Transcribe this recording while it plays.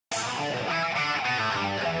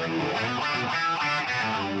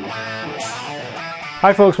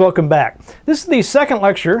Hi folks, welcome back. This is the second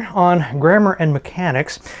lecture on grammar and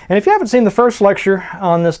mechanics. And if you haven't seen the first lecture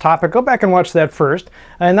on this topic, go back and watch that first.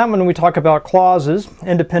 And that one we talk about clauses,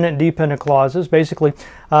 independent and dependent clauses, basically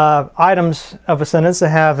items of a sentence that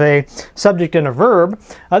have a subject and a verb.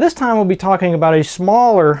 This time we'll be talking about a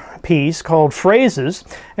smaller piece called phrases,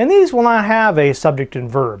 and these will not have a subject and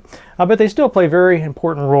verb, but they still play very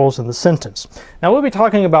important roles in the sentence. Now we'll be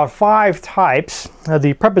talking about 5 types: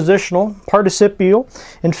 the prepositional, participial,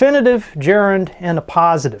 infinitive, gerund, and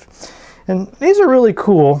appositive. And these are really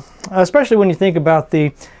cool, especially when you think about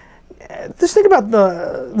the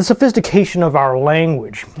sophistication of our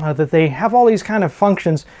language, that they have all these kind of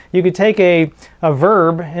functions. You could take a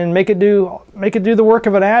verb and make it do the work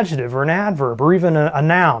of an adjective or an adverb or even a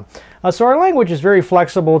noun. So our language is very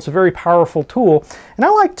flexible. It's a very powerful tool, and I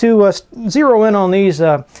like to zero in on these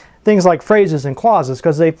things like phrases and clauses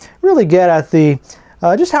because they really get at the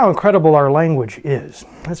just how incredible our language is.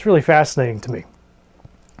 That's really fascinating to me.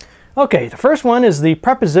 Okay, the first one is the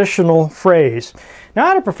prepositional phrase. Now I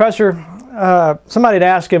had a professor, somebody had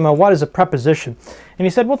asked him, what is a preposition? And he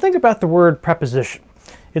said, well, think about the word preposition.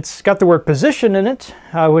 It's got the word position in it,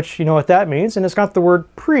 which you know what that means, and it's got the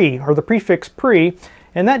word pre, or the prefix pre,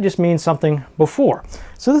 and that just means something before.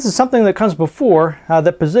 So this is something that comes before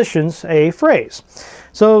that positions a phrase.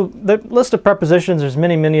 So the list of prepositions, there's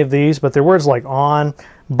many of these, but they're words like on,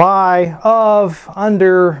 by, of,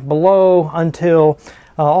 under, below, until,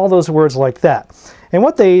 all those words like that. And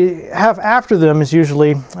what they have after them is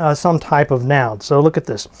usually some type of noun. So look at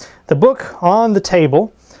this. The book on the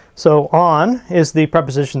table. So on is the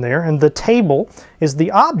preposition there, and the table is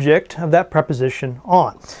the object of that preposition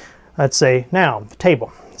on. Let's say noun, the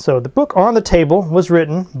table. So the book on the table was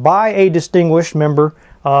written by a distinguished member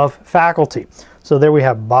of faculty. So there we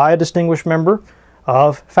have by a distinguished member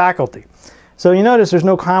of faculty. So you notice there's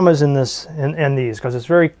no commas in these because it's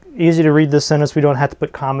very easy to read this sentence. We don't have to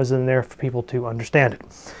put commas in there for people to understand it.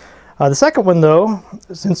 The second one though,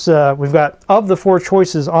 since we've got of the 4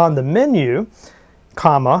 choices on the menu,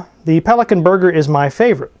 comma, the Pelican burger is my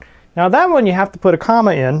favorite. Now that one you have to put a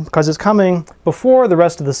comma in because it's coming before the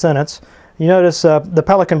rest of the sentence. You notice the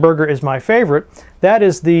Pelican burger is my favorite. That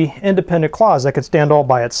is the independent clause that could stand all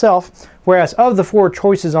by itself, whereas of the 4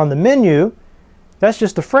 choices on the menu, that's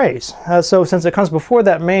just a phrase. So since it comes before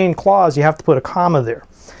that main clause, you have to put a comma there.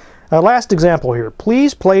 Last example here.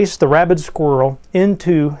 Please place the rabid squirrel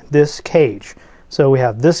into this cage. So we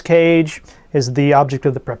have this cage is the object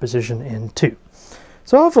of the preposition into.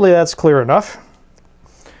 So hopefully that's clear enough.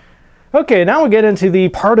 Okay, now we get into the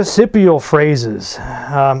participial phrases.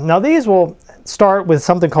 Now these will start with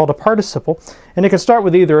something called a participle, and it can start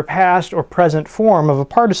with either a past or present form of a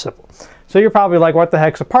participle. So you're probably like, what the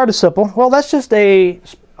heck's a participle? Well, that's just a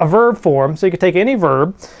verb form. So you can take any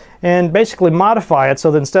verb and basically modify it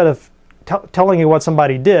so that instead of telling you what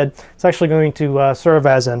somebody did, it's actually going to serve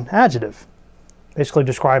as an adjective, basically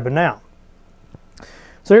describe a noun.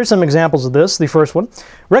 So here's some examples of this. The first one,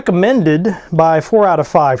 recommended by 4 out of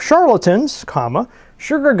 5 charlatans, comma,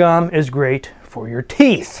 sugar gum is great for your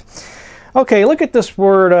teeth. Okay, look at this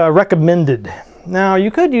word recommended. Now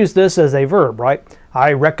you could use this as a verb, right?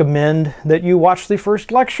 I recommend that you watch the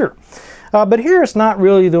first lecture. But here it's not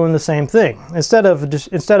really doing the same thing. Instead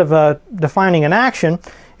of defining an action,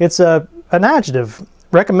 it's an adjective.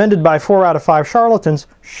 Recommended by 4 out of 5 charlatans,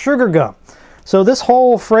 sugar gum. So this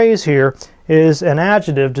whole phrase here is an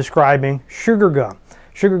adjective describing sugar gum.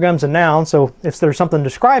 Sugar gum's a noun, so if there's something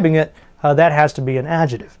describing it, that has to be an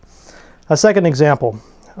adjective. A second example,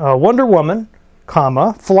 Wonder Woman,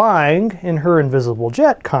 comma, flying in her invisible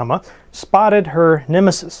jet, comma, spotted her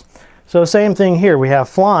nemesis. So same thing here, we have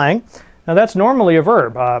flying. Now that's normally a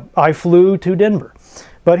verb. I flew to Denver.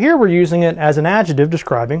 But here we're using it as an adjective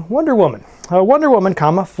describing Wonder Woman. Wonder Woman,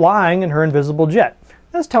 comma, flying in her invisible jet.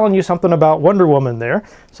 That's telling you something about Wonder Woman there.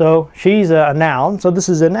 So she's a noun, so this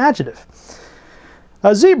is an adjective.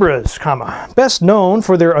 Zebras, comma, best known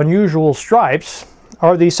for their unusual stripes,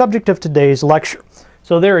 are the subject of today's lecture.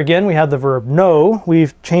 So there again we have the verb know.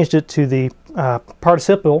 We've changed it to the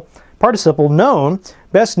participle known.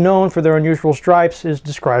 Best known for their unusual stripes is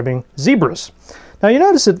describing zebras. Now you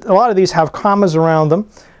notice that a lot of these have commas around them.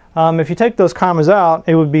 If you take those commas out,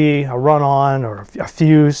 it would be a run-on or a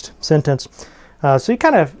fused sentence. So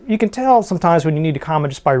you can tell sometimes when you need a comma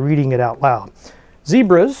just by reading it out loud.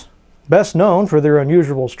 Zebras, best known for their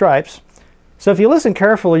unusual stripes. So if you listen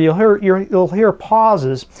carefully, you'll hear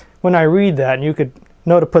pauses when I read that, and you could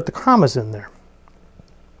know to put the commas in there.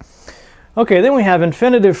 Okay, then we have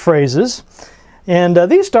infinitive phrases, and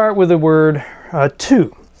these start with the word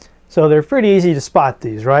to. So they're pretty easy to spot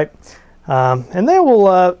these, right? And they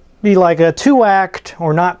will be like a to act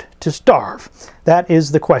or not to starve? That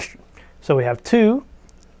is the question. So we have to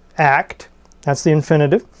act, that's the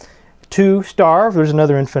infinitive. To starve, there's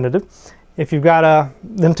another infinitive. If you've got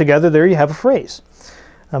them together, there you have a phrase.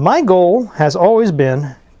 My goal has always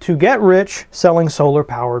been to get rich selling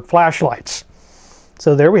solar-powered flashlights.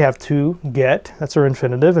 So there we have to get, that's our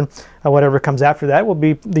infinitive, and whatever comes after that will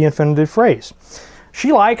be the infinitive phrase.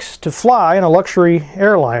 She likes to fly in a luxury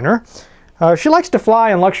airliner. She likes to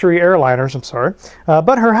fly in luxury airliners,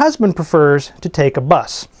 but her husband prefers to take a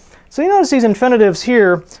bus. So you notice these infinitives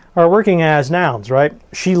here are working as nouns, right?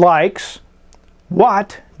 She likes,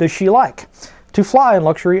 what does she like? To fly in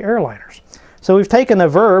luxury airliners. So we've taken the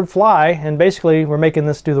verb fly and basically we're making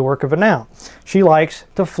this do the work of a noun. She likes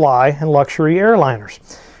to fly in luxury airliners.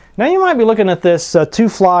 Now you might be looking at this to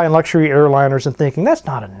fly in luxury airliners and thinking that's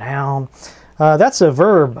not a noun. That's a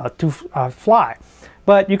verb, to fly.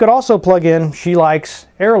 But you could also plug in she likes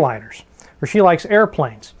airliners or she likes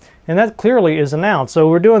airplanes. And that clearly is a noun. So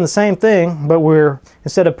we're doing the same thing, but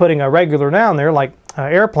instead of putting a regular noun there like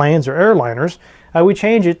airplanes or airliners, we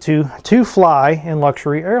change it to fly in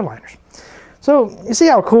luxury airliners. So you see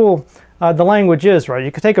how cool the language is, right?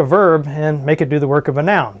 You could take a verb and make it do the work of a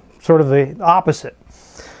noun, sort of the opposite.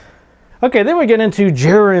 Okay, then we get into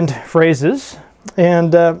gerund phrases,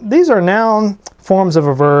 and these are noun forms of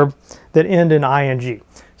a verb that end in ing.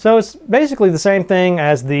 So it's basically the same thing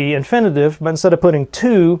as the infinitive, but instead of putting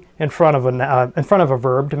to in front of a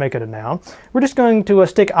verb to make it a noun, we're just going to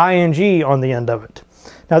stick ing on the end of it.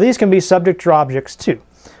 Now these can be subject or objects too.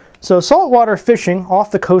 So saltwater fishing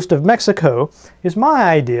off the coast of Mexico is my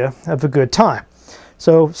idea of a good time.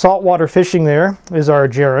 So saltwater fishing there is our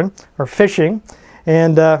gerund, or fishing,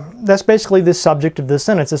 and that's basically the subject of this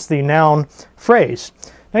sentence. It's the noun phrase.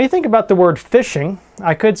 Now you think about the word fishing.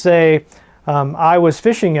 I could say, I was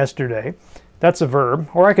fishing yesterday. That's a verb.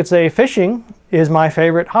 Or I could say fishing is my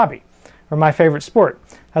favorite hobby or my favorite sport.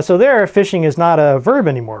 So there, fishing is not a verb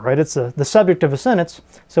anymore, right? It's the subject of a sentence,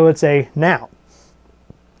 so it's a noun.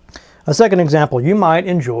 A second example, you might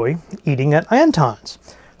enjoy eating at Anton's.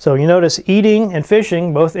 So you notice eating and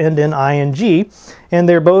fishing both end in ing, and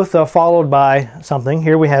they're both followed by something.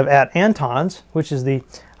 Here we have at Anton's, which is the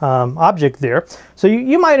object there. So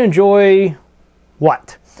you might enjoy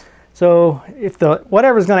what? So if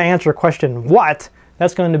whatever is going to answer a question what,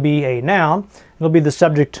 that's going to be a noun. It'll be the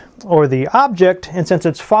subject or the object, and since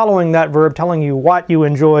it's following that verb telling you what you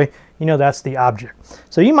enjoy, you know that's the object.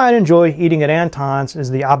 So you might enjoy eating at Anton's is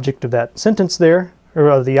the object of that sentence there,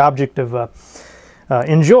 or the object of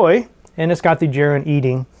enjoy, and it's got the gerund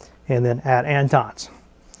eating and then at Anton's.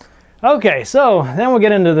 Okay, so then we'll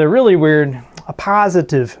get into the really weird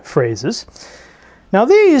positive phrases. Now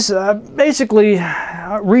these basically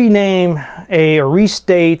rename or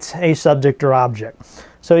restate a subject or object.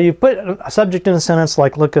 So you put a subject in a sentence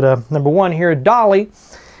like, look at number one here, Dolly,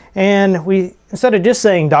 and instead of just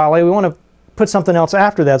saying Dolly, we want to put something else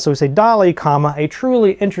after that. So we say Dolly, comma, a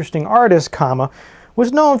truly interesting artist, comma,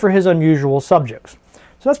 was known for his unusual subjects.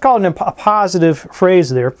 So that's called a positive phrase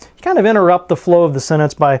there. You kind of interrupt the flow of the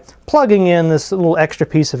sentence by plugging in this little extra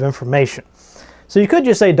piece of information. So you could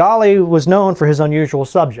just say Dolly was known for his unusual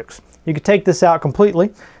subjects. You could take this out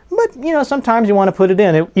completely, but you know, sometimes you want to put it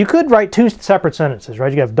in. You could write two separate sentences,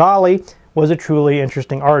 right? You have Dolly was a truly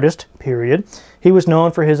interesting artist, period. He was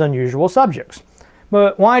known for his unusual subjects.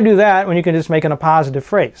 But why do that when you can just make it a positive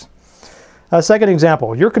phrase? Second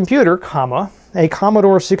example, your computer, comma, a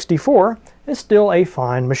Commodore 64 is still a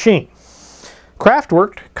fine machine.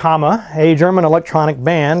 Kraftwerk, comma, a German electronic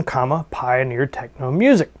band, comma, pioneered techno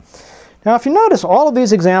music. Now if you notice all of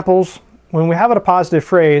these examples, when we have a positive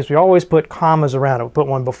phrase, we always put commas around it. We put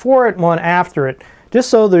one before it, one after it, just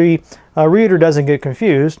so the reader doesn't get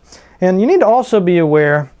confused. And you need to also be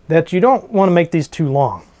aware that you don't want to make these too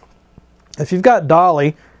long. If you've got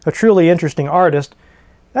Dolly, a truly interesting artist,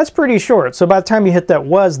 that's pretty short. So by the time you hit that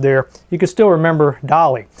was there, you can still remember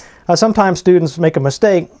Dolly. Sometimes students make a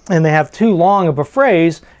mistake and they have too long of a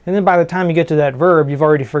phrase, and then by the time you get to that verb, you've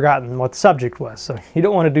already forgotten what the subject was. So you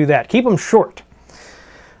don't want to do that. Keep them short.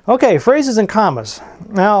 Okay, phrases and commas.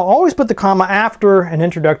 Now, always put the comma after an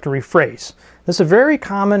introductory phrase. This is a very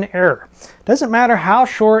common error. Doesn't matter how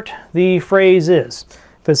short the phrase is.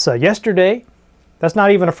 If it's yesterday, that's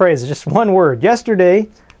not even a phrase, it's just one word. Yesterday,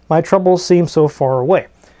 my troubles seem so far away.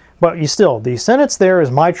 But the sentence there is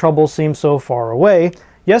my troubles seem so far away.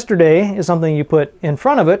 Yesterday is something you put in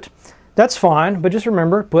front of it. That's fine, but just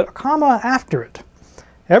remember, put a comma after it.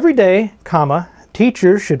 Every day, comma,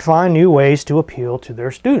 teachers should find new ways to appeal to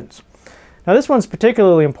their students. Now this one's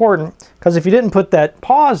particularly important because if you didn't put that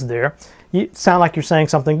pause there, you sound like you're saying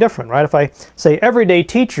something different, right? If I say everyday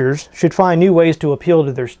teachers should find new ways to appeal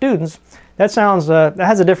to their students, that sounds that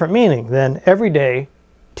has a different meaning than everyday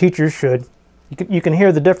teachers should. You can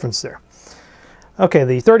hear the difference there. Okay,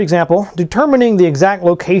 the third example, determining the exact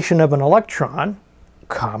location of an electron,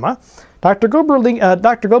 comma, Dr.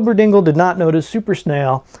 Goberdingle did not notice Super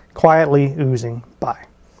Snail quietly oozing by.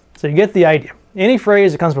 So you get the idea. Any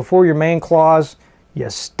phrase that comes before your main clause, you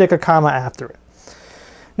stick a comma after it.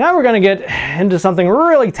 Now we're going to get into something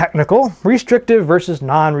really technical, restrictive versus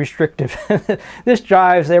non-restrictive. This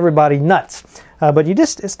drives everybody nuts. But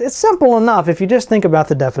it's simple enough if you just think about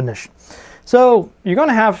the definition. So you're going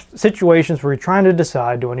to have situations where you're trying to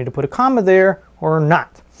decide, do I need to put a comma there or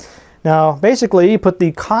not? Now basically you put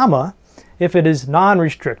the comma if it is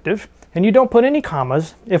non-restrictive, and you don't put any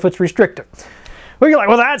commas if it's restrictive. Well, you're like,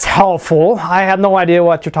 well, that's helpful. I have no idea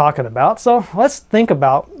what you're talking about. So let's think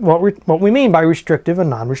about what we mean by restrictive and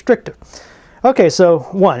non-restrictive. Okay, so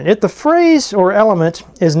one, if the phrase or element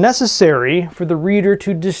is necessary for the reader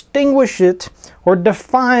to distinguish it or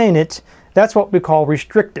define it, that's what we call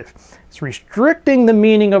restrictive. It's restricting the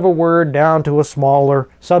meaning of a word down to a smaller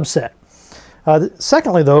subset.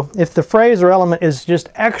 Secondly, though, if the phrase or element is just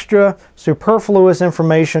extra superfluous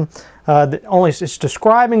information, it's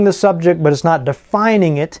describing the subject but it's not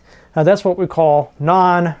defining it, that's what we call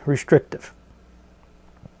non-restrictive.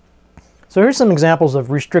 So here's some examples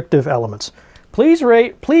of restrictive elements. Please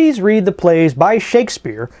read the plays by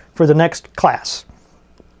Shakespeare for the next class.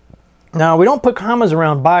 Now we don't put commas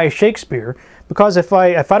around by Shakespeare because if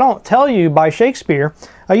I don't tell you by Shakespeare,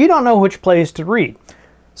 you don't know which plays to read.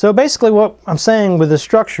 So basically what I'm saying with this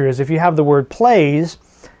structure is if you have the word plays,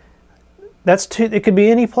 it could be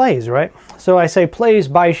any plays, right? So I say plays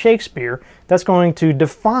by Shakespeare, that's going to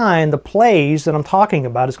define the plays that I'm talking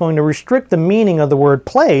about. It's going to restrict the meaning of the word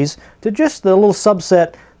plays to just the little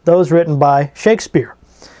subset, those written by Shakespeare.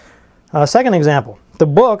 Second example, the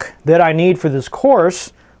book that I need for this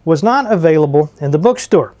course was not available in the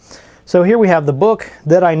bookstore. So here we have the book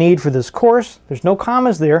that I need for this course. There's no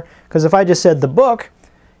commas there because if I just said the book,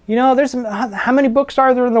 you know, how many books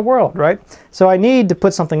are there in the world, right? So I need to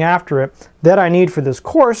put something after it that I need for this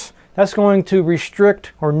course. That's going to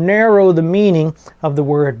restrict or narrow the meaning of the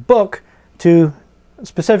word book to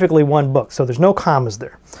specifically one book. So there's no commas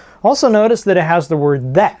there. Also notice that it has the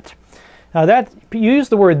word that. Now you use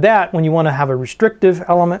the word that when you want to have a restrictive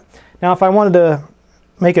element. Now if I wanted to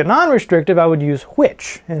make it non-restrictive, I would use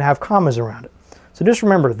which and have commas around it. So just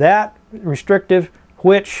remember that, restrictive,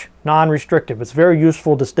 which, non-restrictive. It's a very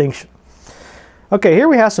useful distinction. Okay, here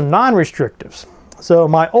we have some non-restrictives. So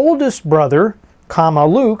my oldest brother, comma,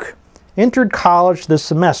 Luke, entered college this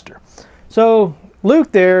semester. So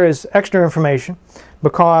Luke there is extra information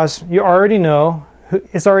because you already know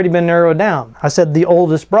it's already been narrowed down. I said the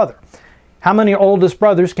oldest brother. How many oldest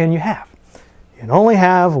brothers can you have? You can only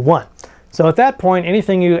have one. So at that point,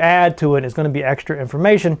 anything you add to it is going to be extra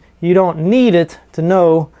information. You don't need it to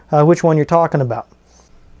know which one you're talking about.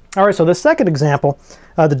 All right, so the second example,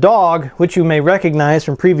 the dog, which you may recognize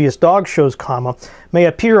from previous dog shows, comma, may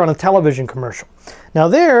appear on a television commercial. Now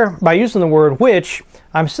there, by using the word which,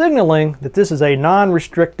 I'm signaling that this is a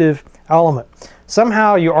non-restrictive element.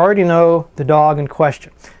 Somehow you already know the dog in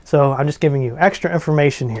question. So I'm just giving you extra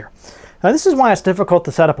information here. Now this is why it's difficult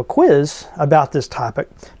to set up a quiz about this topic,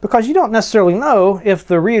 because you don't necessarily know if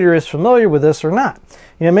the reader is familiar with this or not.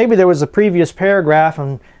 You know, maybe there was a previous paragraph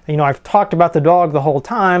and you know I've talked about the dog the whole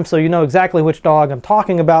time, so you know exactly which dog I'm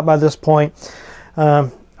talking about by this point.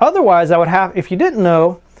 Otherwise, I would have, if you didn't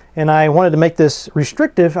know and I wanted to make this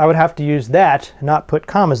restrictive, I would have to use that and not put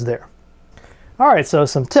commas there. All right, so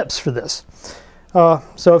some tips for this.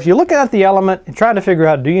 So if you're looking at the element and trying to figure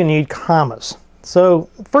out, do you need commas? So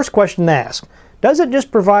first question to ask, does it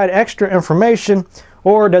just provide extra information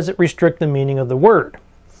or does it restrict the meaning of the word?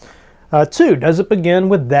 2, does it begin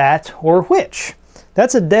with that or which?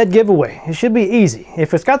 That's a dead giveaway. It should be easy.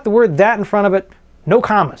 If it's got the word that in front of it, no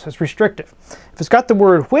commas, it's restrictive. If it's got the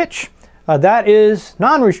word which, that is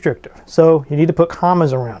non-restrictive, so you need to put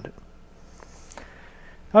commas around it.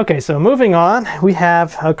 Okay, so moving on, we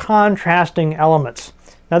have contrasting elements.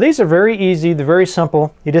 Now these are very easy, they're very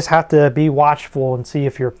simple. You just have to be watchful and see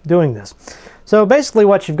if you're doing this. So basically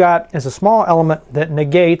what you've got is a small element that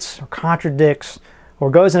negates or contradicts or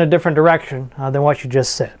goes in a different direction than what you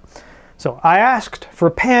just said. So I asked for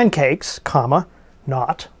pancakes, comma,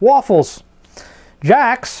 not waffles.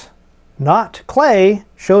 Jax, not Clay,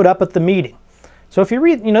 showed up at the meeting. So if you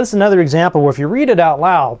read, this is another example where if you read it out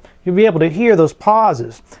loud, you'll be able to hear those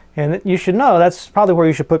pauses. And you should know that's probably where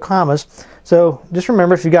you should put commas. So just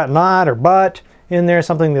remember, if you got not or but in there,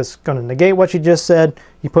 something that's going to negate what you just said,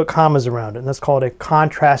 you put commas around it. And that's called a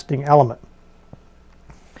contrasting element.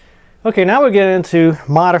 Okay, now we get into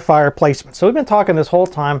modifier placement. So we've been talking this whole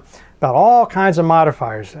time about all kinds of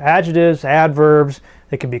modifiers, adjectives, adverbs.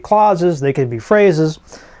 They could be clauses, they could be phrases.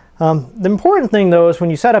 The important thing, though, is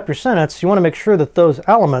when you set up your sentence, you want to make sure that those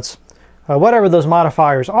elements, whatever those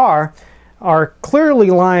modifiers are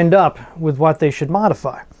clearly lined up with what they should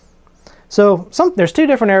modify. So there's two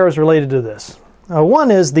different errors related to this.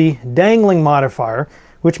 One is the dangling modifier,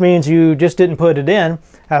 which means you just didn't put it in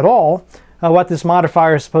at all what this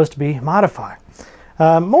modifier is supposed to be modifying.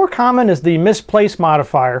 More common is the misplaced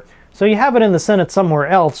modifier. So you have it in the sentence somewhere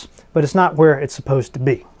else, but it's not where it's supposed to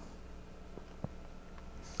be.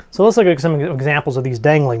 So let's look at some examples of these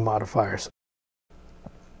dangling modifiers.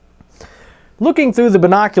 Looking through the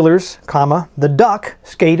binoculars, comma, the duck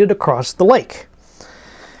skated across the lake.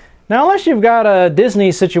 Now, unless you've got a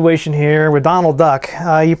Disney situation here with Donald Duck,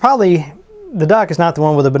 the duck is not the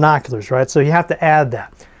one with the binoculars, right? So you have to add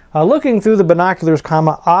that. Looking through the binoculars,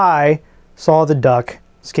 comma, I saw the duck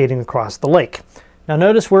skating across the lake. Now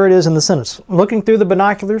notice where it is in the sentence. Looking through the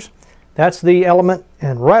binoculars, that's the element,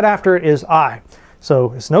 and right after it is I.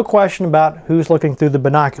 So it's no question about who's looking through the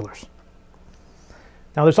binoculars.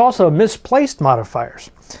 Now there's also misplaced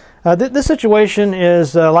modifiers. This situation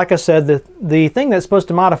is, like I said, the thing that's supposed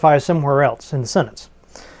to modify is somewhere else in the sentence.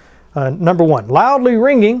 Number one, loudly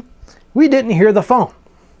ringing, we didn't hear the phone.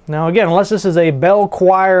 Now again, unless this is a bell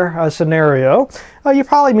choir scenario, you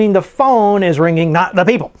probably mean the phone is ringing, not the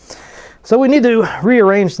people. So we need to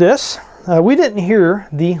rearrange this. We didn't hear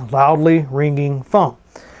the loudly ringing phone.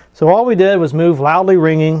 So all we did was move loudly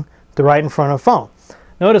ringing to right in front of phone.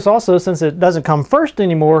 Notice also, since it doesn't come first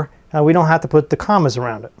anymore, we don't have to put the commas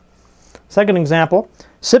around it. Second example,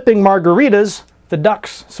 sipping margaritas, the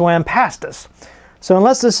ducks swam past us. So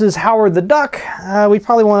unless this is Howard the Duck, we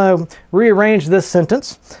probably want to rearrange this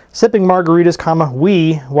sentence. Sipping margaritas, comma,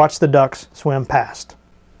 we watched the ducks swim past.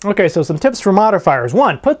 Okay, so some tips for modifiers.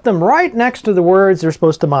 One, put them right next to the words they're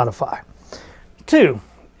supposed to modify. Two,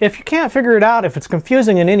 if you can't figure it out, if it's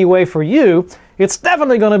confusing in any way for you, it's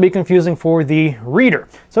definitely going to be confusing for the reader.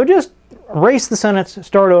 So just erase the sentence,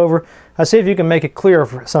 start over, see if you can make it clear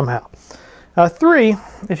somehow. Three,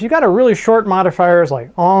 if you've got a really short modifiers like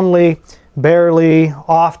only, barely,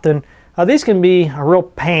 often, these can be a real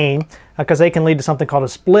pain because they can lead to something called a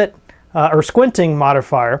split or squinting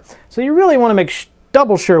modifier. So you really want to make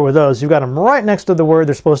double sure with those. You've got them right next to the word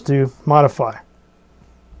they're supposed to modify.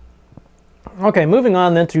 Okay, moving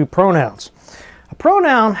on then to pronouns. A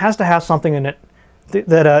pronoun has to have something in it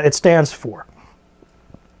that it stands for.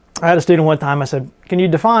 I had a student one time, I said, can you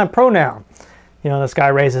define pronoun? This guy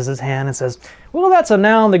raises his hand and says, well, that's a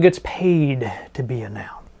noun that gets paid to be a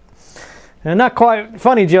noun. And not quite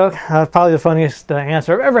funny joke, probably the funniest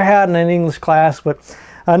answer I've ever had in an English class, but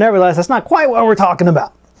nevertheless, that's not quite what we're talking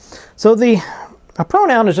about. So a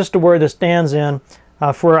pronoun is just a word that stands in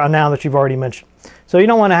for a noun that you've already mentioned. So you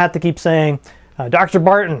don't want to have to keep saying, Dr.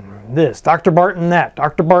 Barton this, Dr. Barton that,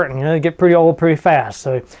 Dr. Barton, they get pretty old pretty fast.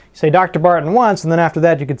 So you say Dr. Barton once, and then after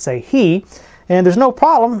that you could say he, and there's no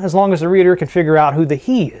problem as long as the reader can figure out who the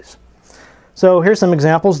he is. So here's some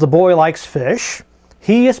examples. The boy likes fish.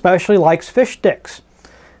 He especially likes fish sticks.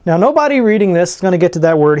 Now nobody reading this is going to get to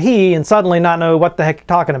that word he and suddenly not know what the heck you're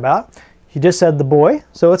talking about. You just said the boy,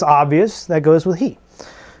 so it's obvious that goes with he.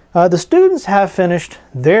 The students have finished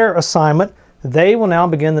their assignment. They will now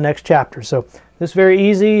begin the next chapter. So this is very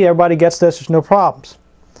easy. Everybody gets this. There's no problems.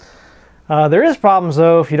 There is problems,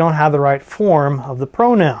 though, if you don't have the right form of the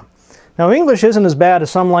pronoun. Now, English isn't as bad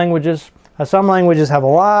as some languages. Some languages have a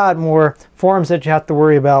lot more forms that you have to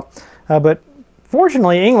worry about. But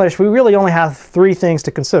fortunately, English, we really only have three things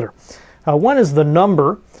to consider. One is the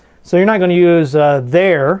number. So you're not going to use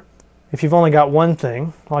there if you've only got one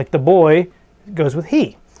thing. Like the boy goes with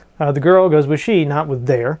he. The girl goes with she, not with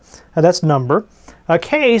their. That's number. A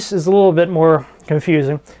case is a little bit more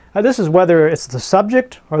confusing. This is whether it's the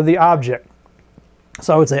subject or the object.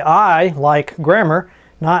 So I would say I like grammar,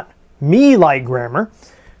 not me like grammar.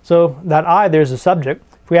 So that I, there's a subject.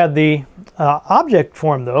 If we had the object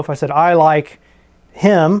form, though, if I said I like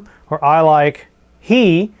him or I like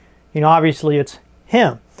he, obviously it's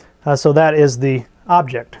him. So that is the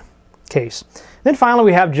object case. Then finally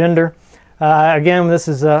we have gender. Again, this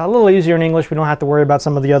is a little easier in English. We don't have to worry about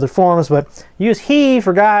some of the other forms, but use he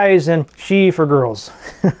for guys and she for girls.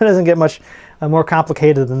 It doesn't get much more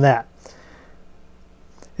complicated than that.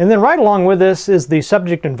 And then right along with this is the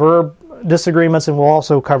subject and verb disagreements, and we'll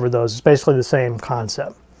also cover those. It's basically the same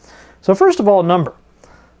concept. So first of all, number.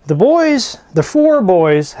 The 4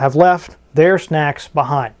 boys have left their snacks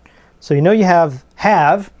behind. So you know you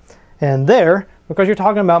have and their because you're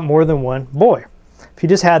talking about more than one boy. If you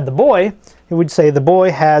just had the boy, it would say the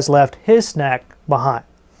boy has left his snack behind.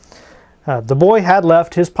 The boy had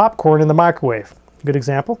left his popcorn in the microwave. Good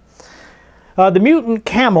example. The mutant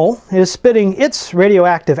camel is spitting its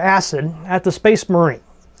radioactive acid at the space marine.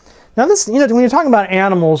 Now this, when you're talking about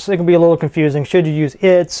animals, it can be a little confusing. Should you use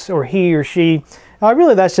its or he or she?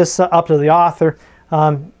 Really, that's just up to the author.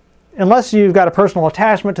 Unless you've got a personal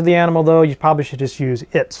attachment to the animal, though, you probably should just use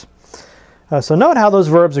its. So note how those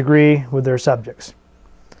verbs agree with their subjects.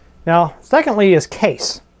 Now, secondly is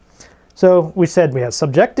case. So we said we have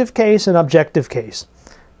subjective case and objective case.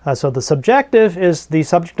 So the subjective is the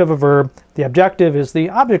subject of a verb. The objective is the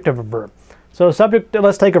object of a verb. So subject,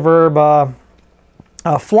 let's take a verb,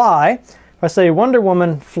 fly. If I say Wonder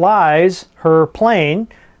Woman flies her plane,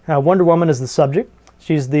 Wonder Woman is the subject.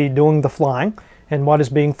 She's doing the flying. And what is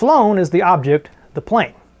being flown is the object, the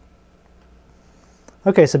plane.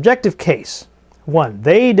 Okay, subjective case. 1.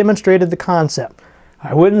 They demonstrated the concept.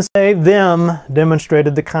 I wouldn't say them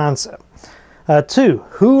demonstrated the concept. 2.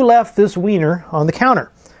 Who left this wiener on the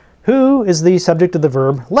counter? Who is the subject of the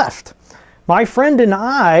verb left. My friend and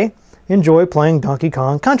I enjoy playing Donkey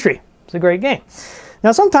Kong Country. It's a great game.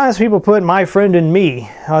 Now sometimes people put my friend and me.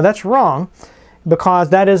 That's wrong because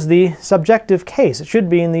that is the subjective case. It should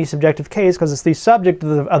be in the subjective case because it's the subject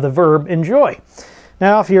of the verb enjoy.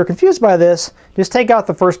 Now if you're confused by this, just take out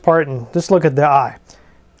the first part and just look at the I.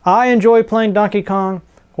 I enjoy playing Donkey Kong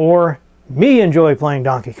or me enjoy playing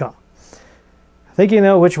Donkey Kong. I think you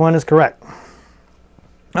know which one is correct.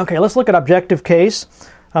 Okay, let's look at objective case.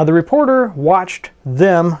 The reporter watched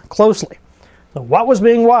them closely. So what was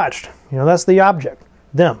being watched? That's the object,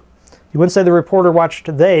 them. You wouldn't say the reporter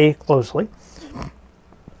watched they closely.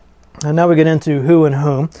 And now we get into who and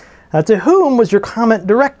whom. To whom was your comment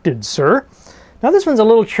directed, sir? Now this one's a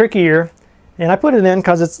little trickier, and I put it in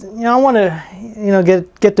because it's, I want to,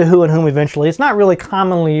 get to who and whom eventually. It's not really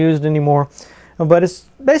commonly used anymore, but it's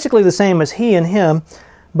basically the same as he and him.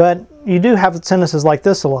 But you do have sentences like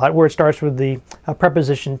this a lot where it starts with the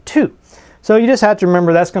preposition to. So you just have to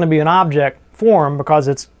remember that's going to be an object form because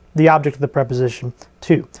it's the object of the preposition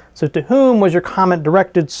to. So to whom was your comment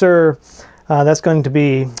directed, sir? That's going to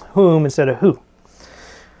be whom instead of who.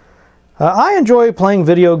 I enjoy playing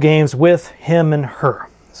video games with him and her.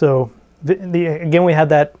 So again, we had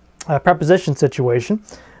that preposition situation.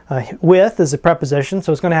 With is a preposition,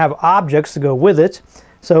 so it's going to have objects to go with it.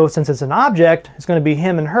 So since it's an object, it's going to be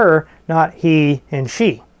him and her, not he and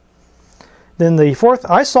she. Then the fourth,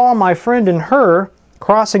 I saw my friend and her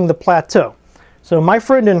crossing the plateau. So my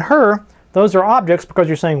friend and her, those are objects because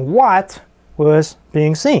you're saying what was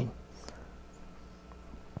being seen.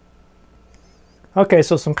 Okay,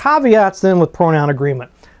 so some caveats then with pronoun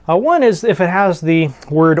agreement. One is if it has the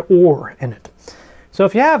word or in it. So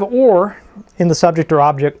if you have or in the subject or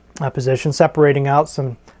object position, separating out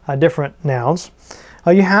some different nouns,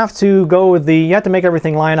 you have to make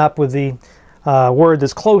everything line up with the word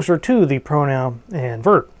that's closer to the pronoun and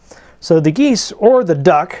verb. So the geese or the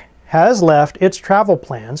duck has left its travel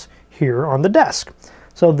plans here on the desk.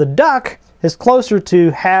 So the duck is closer to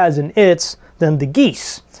has and its than the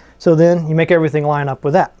geese. So then you make everything line up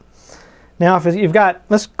with that. Now if you've got,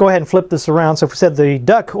 let's go ahead and flip this around. So if we said the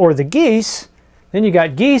duck or the geese, then you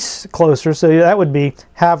got geese closer, so that would be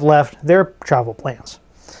have left their travel plans.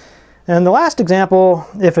 And the last example,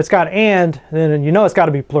 if it's got and, then you know it's got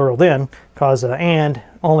to be plural then, because and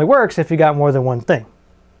only works if you got more than one thing.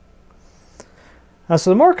 So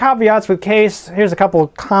the more caveats with case, here's a couple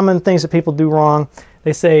of common things that people do wrong.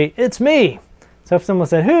 They say, it's me. So if someone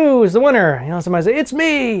said, who is the winner? Somebody say, it's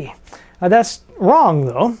me. That's wrong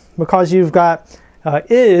though, because you've got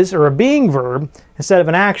is or a being verb instead of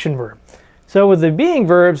an action verb. So with the being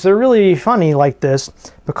verbs, they're really funny like this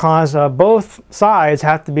because both sides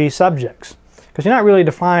have to be subjects. Because you're not really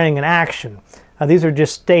defining an action. These are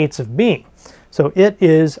just states of being. So it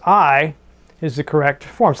is I is the correct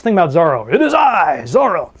form. So think about Zorro. It is I,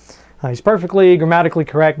 Zorro. He's perfectly grammatically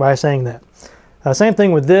correct by saying that. Same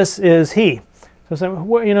thing with this is he. So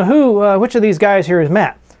which of these guys here is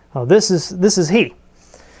Matt? Oh, this is he.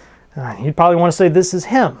 You'd probably want to say this is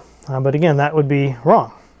him. But again, that would be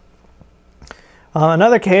wrong.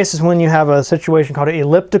 Another case is when you have a situation called an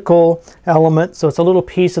elliptical element. So it's a little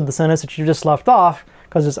piece of the sentence that you just left off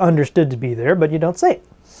because it's understood to be there, but you don't say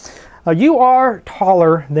it. You are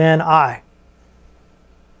taller than I.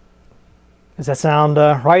 Does that sound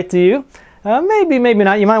right to you? Maybe, maybe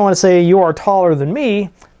not. You might want to say you are taller than me.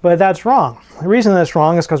 but that's wrong. The reason that's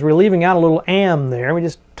wrong is because we're leaving out a little am there. We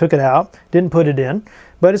just took it out, didn't put it in,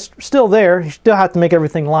 but it's still there. You still have to make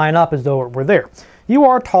everything line up as though it were there. You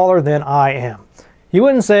are taller than I am. You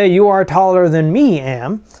wouldn't say you are taller than me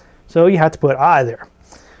am, so you have to put I there.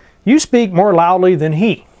 You speak more loudly than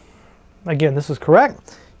he. Again, this is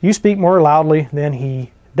correct. You speak more loudly than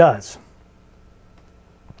he does.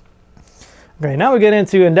 Okay, now we get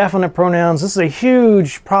into indefinite pronouns. This is a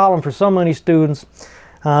huge problem for so many students.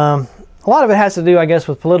 A lot of it has to do, I guess,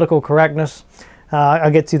 with political correctness.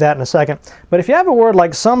 I'll get to that in a second. But if you have a word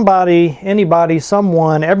like somebody, anybody,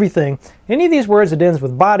 someone, everything, any of these words that ends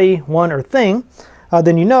with body, one, or thing,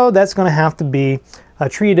 then you know that's going to have to be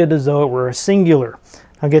treated as though it were a singular.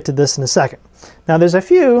 I'll get to this in a second. Now there's a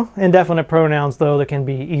few indefinite pronouns though that can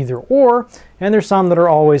be either or, and there's some that are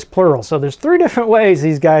always plural. So there's 3 different ways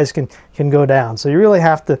these guys can go down. So you really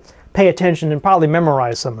have to pay attention and probably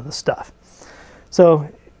memorize some of the stuff. So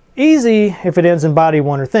easy if it ends in body,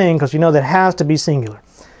 one, or thing, because you know that has to be singular.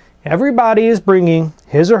 Everybody is bringing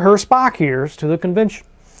his or her Spock ears to the convention.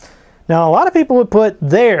 Now a lot of people would put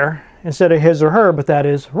their instead of his or her, but that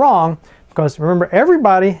is wrong, because remember,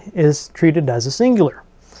 everybody is treated as a singular.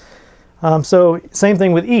 So same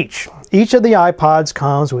thing with each. Each of the iPods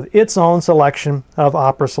comes with its own selection of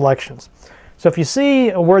opera selections. So if you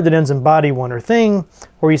see a word that ends in body, one, or thing,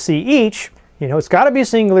 or you see each, you know it's got to be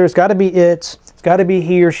singular, it's got to be it's got to be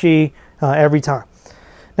he or she every time.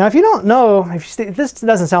 Now if you don't know, if this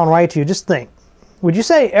doesn't sound right to you, just think. Would you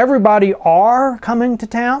say everybody are coming to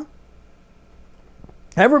town?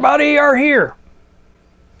 Everybody are here.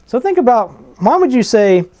 So think about, why would you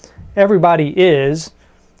say everybody is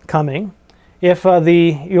coming if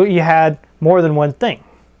you had more than one thing?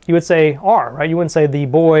 You would say are, right? You wouldn't say the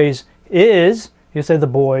boys is, you say the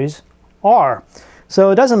boys are.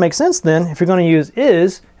 So it doesn't make sense then if you're going to use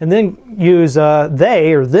is and then use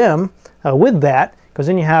they or them with that, because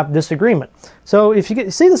then you have disagreement. So if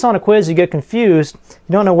you see this on a quiz, you get confused,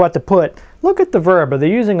 you don't know what to put, look at the verb. Are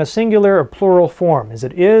they using a singular or plural form? Is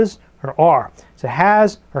it is or are? Is it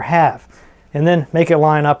has or have? And then make it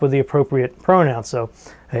line up with the appropriate pronoun. So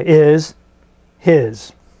is,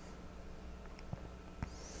 his.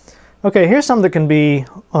 Okay, here's some that can be,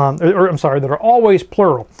 that are always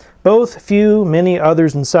plural. Both, few, many,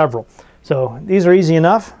 others, and several. So these are easy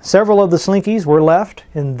enough. Several of the Slinkies were left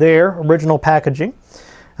in their original packaging.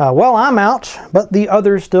 Well, I'm out, but the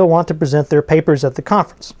others still want to present their papers at the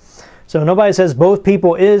conference. So nobody says both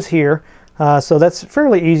people is here, so that's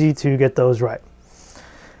fairly easy to get those right.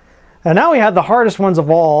 And now we have the hardest ones of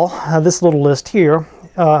all, this little list here.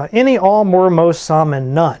 Any, all, more, most, some,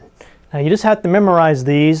 and none. Now you just have to memorize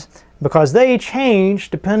these because they change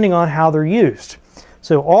depending on how they're used.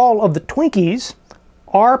 So all of the Twinkies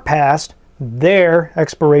are past their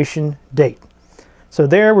expiration date. So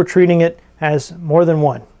there we're treating it as more than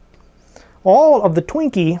one. All of the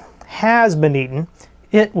Twinkie has been eaten.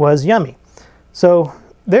 It was yummy. So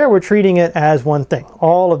there we're treating it as one thing.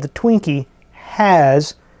 All of the Twinkie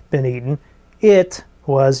has been eaten. It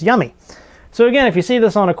was yummy. So again, if you see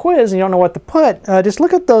this on a quiz and you don't know what to put, just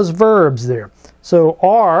look at those verbs there. So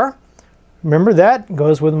are, remember that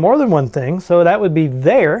goes with more than one thing, so that would be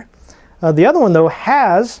there. The other one though,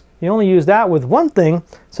 has, you only use that with one thing,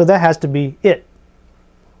 so that has to be it.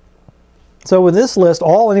 So with this list,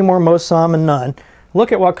 all, any, more, most, some, and none,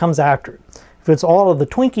 look at what comes after it. If it's all of the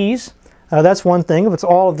Twinkies, that's one thing. If it's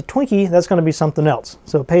all of the Twinkie, that's going to be something else.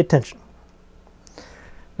 So pay attention.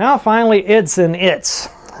 Now finally, it's and its.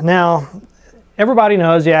 Now, everybody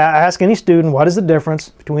knows, I ask any student, what is the difference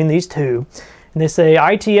between these two? And they say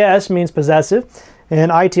ITS means possessive,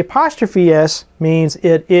 and IT apostrophe S means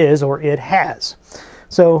it is or it has.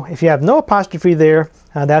 So if you have no apostrophe there,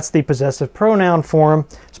 that's the possessive pronoun form.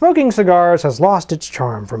 Smoking cigars has lost its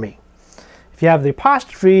charm for me. If you have the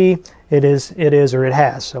apostrophe, it is or it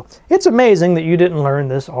has. So it's amazing that you didn't learn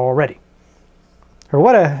this already. Or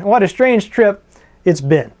what a strange trip it's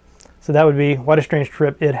been. So that would be what a strange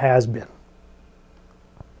trip it has been.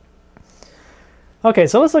 Okay,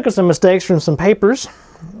 so let's look at some mistakes from some papers.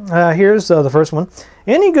 Here's the first one.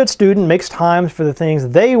 Any good student makes time for the things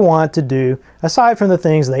they want to do aside from the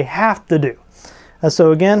things they have to do.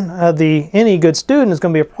 So again, the any good student is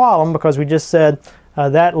going to be a problem because we just said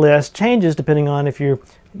that list changes depending on if you're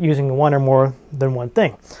using one or more than one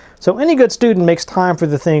thing. So any good student makes time for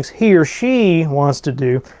the things he or she wants to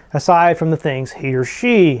do aside from the things he or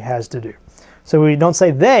she has to do. So we don't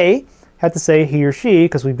say they, have to say he or she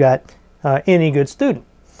because we've got any good student.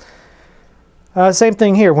 Same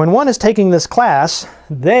thing here. When one is taking this class,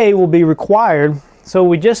 they will be required. So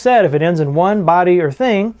we just said if it ends in one, body, or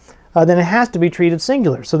thing, then it has to be treated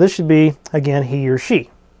singular. So this should be, again, he or she.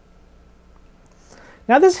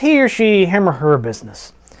 Now this he or she, him or her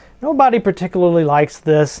business. Nobody particularly likes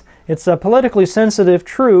this. It's politically sensitive,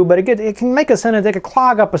 true, but it can make a sentence, it can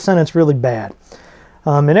clog up a sentence really bad.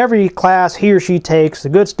 In every class he or she takes, the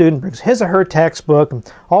good student brings his or her textbook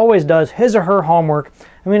and always does his or her homework.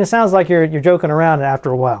 I mean, it sounds like you're joking around after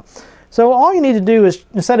a while. So all you need to do is,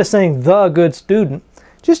 instead of saying the good student,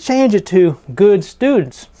 just change it to good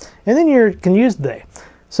students. And then you can use they.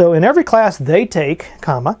 So in every class they take,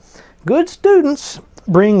 comma, good students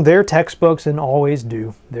bring their textbooks and always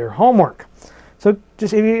do their homework. So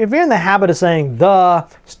just if you're in the habit of saying the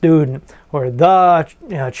student or the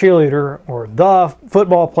cheerleader or the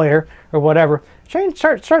football player or whatever,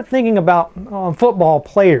 start thinking about football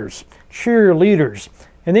players, cheerleaders,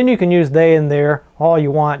 and then you can use they and their all you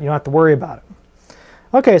want. You don't have to worry about it.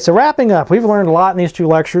 Okay, so wrapping up, we've learned a lot in these two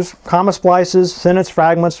lectures: comma splices, sentence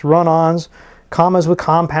fragments, run-ons, commas with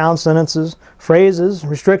compound sentences, phrases,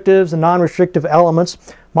 restrictives and non-restrictive elements,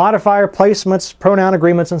 modifier placements, pronoun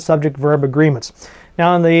agreements, and subject-verb agreements.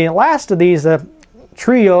 Now in the last of these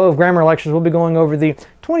trio of grammar lectures, we'll be going over the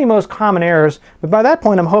 20 most common errors, but by that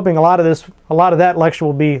point I'm hoping a lot of that lecture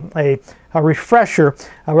will be a refresher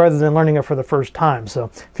rather than learning it for the first time. So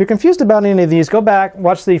if you're confused about any of these, go back,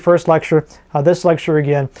 watch the first lecture, this lecture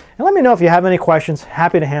again, and let me know if you have any questions.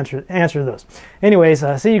 Happy to answer those.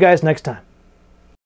 Anyways, see you guys next time.